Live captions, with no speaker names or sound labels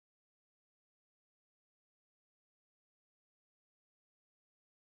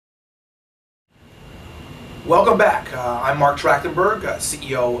Welcome back. I'm Mark Trachtenberg,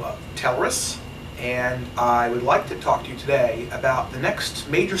 CEO of Teliris, and I would like to talk to you today about the next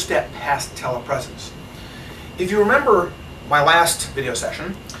major step past telepresence. If you remember my last video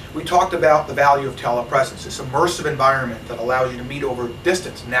session, we talked about the value of telepresence, this immersive environment that allows you to meet over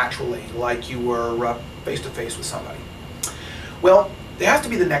distance naturally, like you were face-to-face with somebody. Well, there has to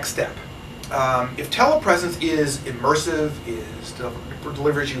be the next step. If telepresence is immersive,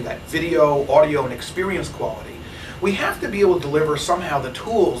 delivers you that video, audio, and experience quality, we have to be able to deliver somehow the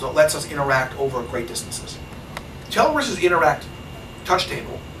tools that lets us interact over great distances. Teliris InterACT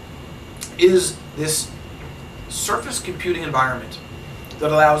Table is this surface computing environment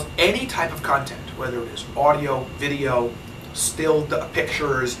that allows any type of content, whether it is audio, video, still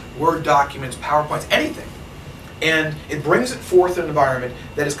pictures, Word documents, PowerPoints, anything. And it brings it forth in an environment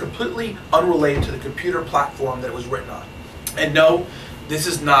that is completely unrelated to the computer platform that it was written on. And no, this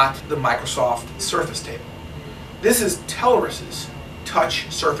is not the Microsoft Surface table. This is Teliris's touch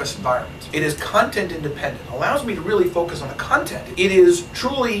surface environment. It is content independent. It allows me to really focus on the content. It is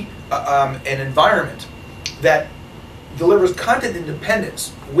truly an environment that delivers content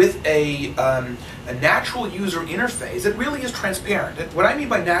independence with a natural user interface that really is transparent. What I mean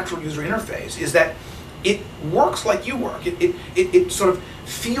by natural user interface is that it works like you work. It sort of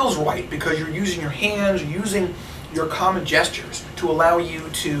feels right because you're using your hands, you're using your common gestures to allow you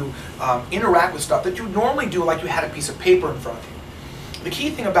to interact with stuff that you would normally do like you had a piece of paper in front of you. The key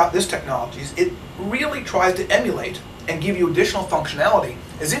thing about this technology is it really tries to emulate and give you additional functionality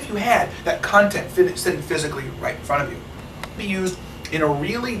as if you had that content sitting physically right in front of you. Be used in a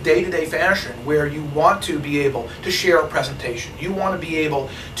really day-to-day fashion where you want to be able to share a presentation, you want to be able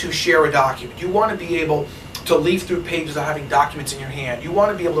to share a document, you want to be able to leaf through pages without having documents in your hand, you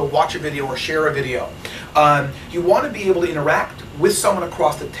want to be able to watch a video or share a video, you want to be able to interact with someone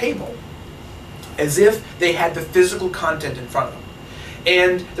across the table as if they had the physical content in front of them.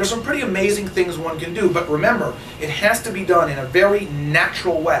 And there's some pretty amazing things one can do, but remember, it has to be done in a very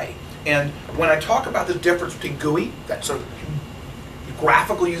natural way. And when I talk about the difference between GUI, that sort of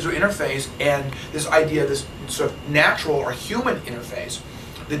graphical user interface, and this idea of this sort of natural or human interface,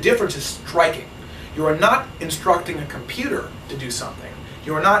 the difference is striking. You are not instructing a computer to do something.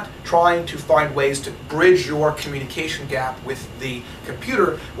 You are not trying to find ways to bridge your communication gap with the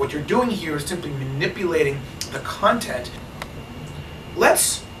computer. What you're doing here is simply manipulating the content.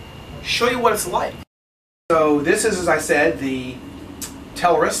 Let's show you what it's like. So this is, as I said, the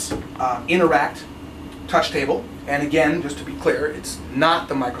Teliris InterACT Table. And again, just to be clear, it's not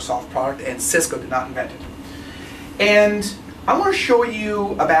the Microsoft product, and Cisco did not invent it. And I want to show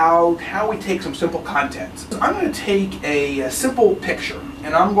you about how we take some simple content. I'm going to take a simple picture,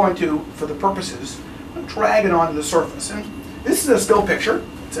 and I'm going to, for the purposes, drag it onto the surface. And this is a still picture.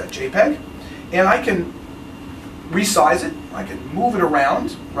 It's a JPEG. And I can resize it. I can move it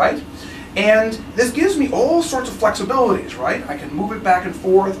around, right? And this gives me all sorts of flexibilities, right? I can move it back and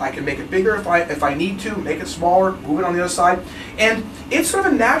forth. I can make it bigger if I need to, make it smaller, move it on the other side. And it's sort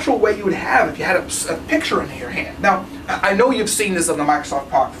of a natural way you would have if you had a picture in your hand. Now, I know you've seen this on the Microsoft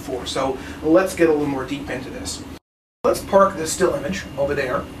product before, so let's get a little more deep into this. Let's park this still image over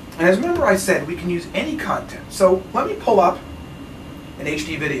there. And as remember I said, we can use any content. So let me pull up an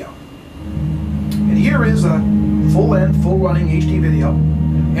HD video. And here is a full-length, full-running HD video.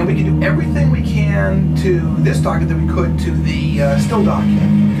 And we can do everything we can to this document that we could to the still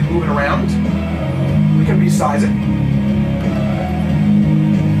document. We can move it around. We can resize it.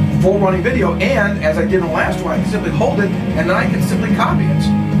 Full running video, and as I did in the last one, I can simply hold it and then I can simply copy it.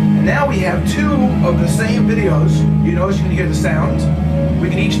 And now we have two of the same videos. You notice you can hear the sound. We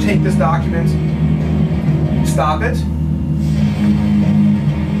can each take this document, stop it.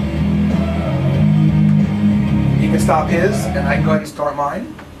 You can stop his, and I can go ahead and start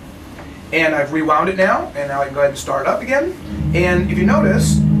mine. And I've rewound it now, and now I can go ahead and start it up again. And if you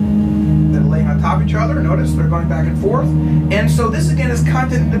notice, they're laying on top of each other. Notice they're going back and forth. And so this again is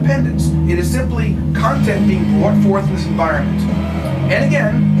content independence. It is simply content being brought forth in this environment. And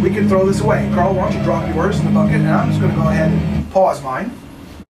again, we can throw this away. Carl, why don't you drop yours in the bucket, and I'm just going to go ahead and pause mine.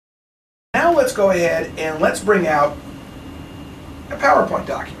 Now let's go ahead and let's bring out a PowerPoint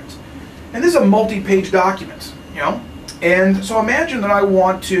document. And this is a multi-page document, you know. And so imagine that I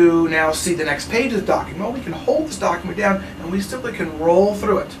want to now see the next page of the document. Well, we can hold this document down and we simply can roll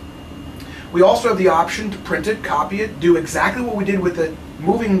through it. We also have the option to print it, copy it, do exactly what we did with the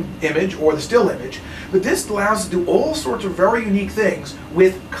moving image or the still image. But this allows us to do all sorts of very unique things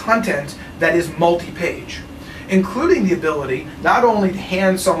with content that is multi-page, including the ability not only to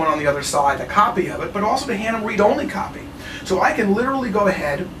hand someone on the other side a copy of it, but also to hand them read-only copy. So I can literally go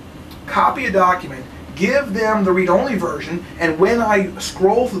ahead, copy a document, give them the read-only version, and when I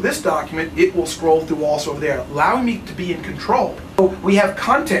scroll through this document, it will scroll through also over there, allowing me to be in control. So we have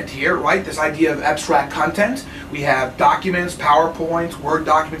content here, right? This idea of abstract content. We have documents, PowerPoints, Word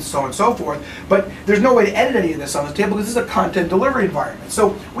documents, so on and so forth, but there's no way to edit any of this on this table because this is a content delivery environment.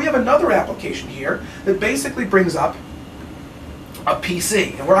 So we have another application here that basically brings up a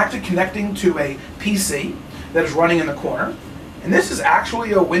PC, and we're actually connecting to a PC that is running in the corner. And this is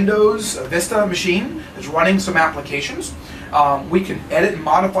actually a Windows Vista machine that's running some applications. We can edit and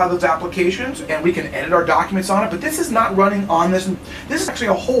modify those applications, and we can edit our documents on it, but this is not running on this. This is actually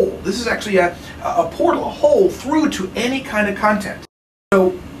a hole. This is actually a portal, a hole through to any kind of content.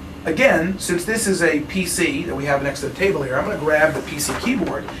 So again, since this is a PC that we have next to the table here, I'm going to grab the PC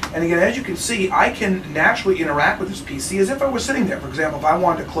keyboard, and again, as you can see, I can naturally interact with this PC as if I was sitting there. For example, if I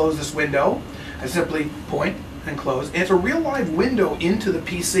wanted to close this window, I simply point and close. And it's a real live window into the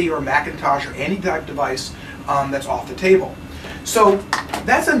PC or Macintosh or any type device that's off the table. So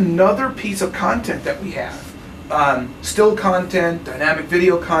that's another piece of content that we have. Still content, dynamic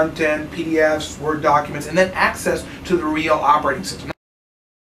video content, PDFs, Word documents, and then access to the real operating system.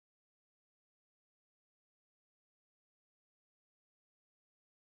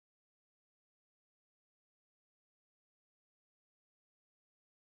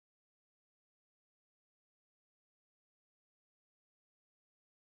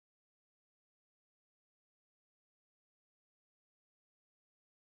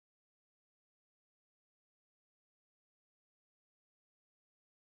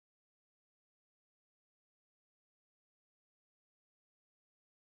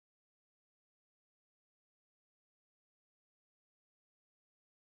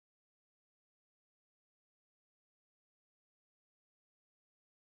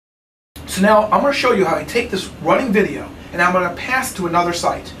 So now I'm going to show you how I take this running video and I'm going to pass to another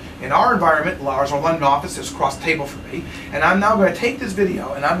site. In our environment, our London office is across the table from me, and I'm now going to take this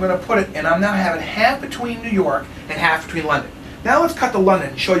video and I'm going to put it, and I'm now having half between New York and half between London. Now let's cut to London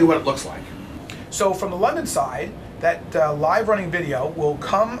and show you what it looks like. So from the London side, that live running video will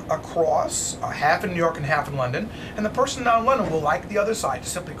come across half in New York and half in London, and the person now in London will, like the other side,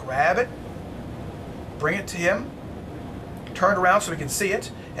 just simply grab it, bring it to him, turn it around so we can see it,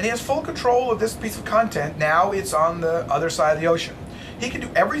 and he has full control of this piece of content. Now it's on the other side of the ocean. He can do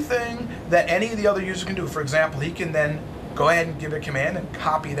everything that any of the other users can do. For example, he can then go ahead and give a command and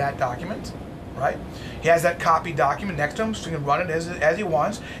copy that document, right? He has that copy document next to him, so he can run it as he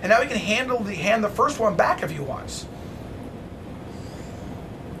wants, and now he can hand the first one back if he wants.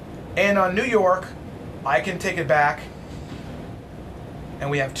 And on New York, I can take it back, and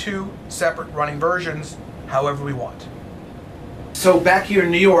we have two separate running versions, however we want. So back here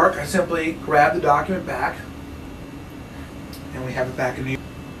in New York, I simply grab the document back, and we have it back in New York.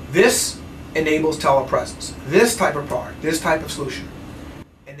 This enables telepresence. This type of product, this type of solution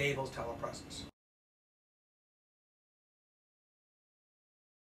enables telepresence.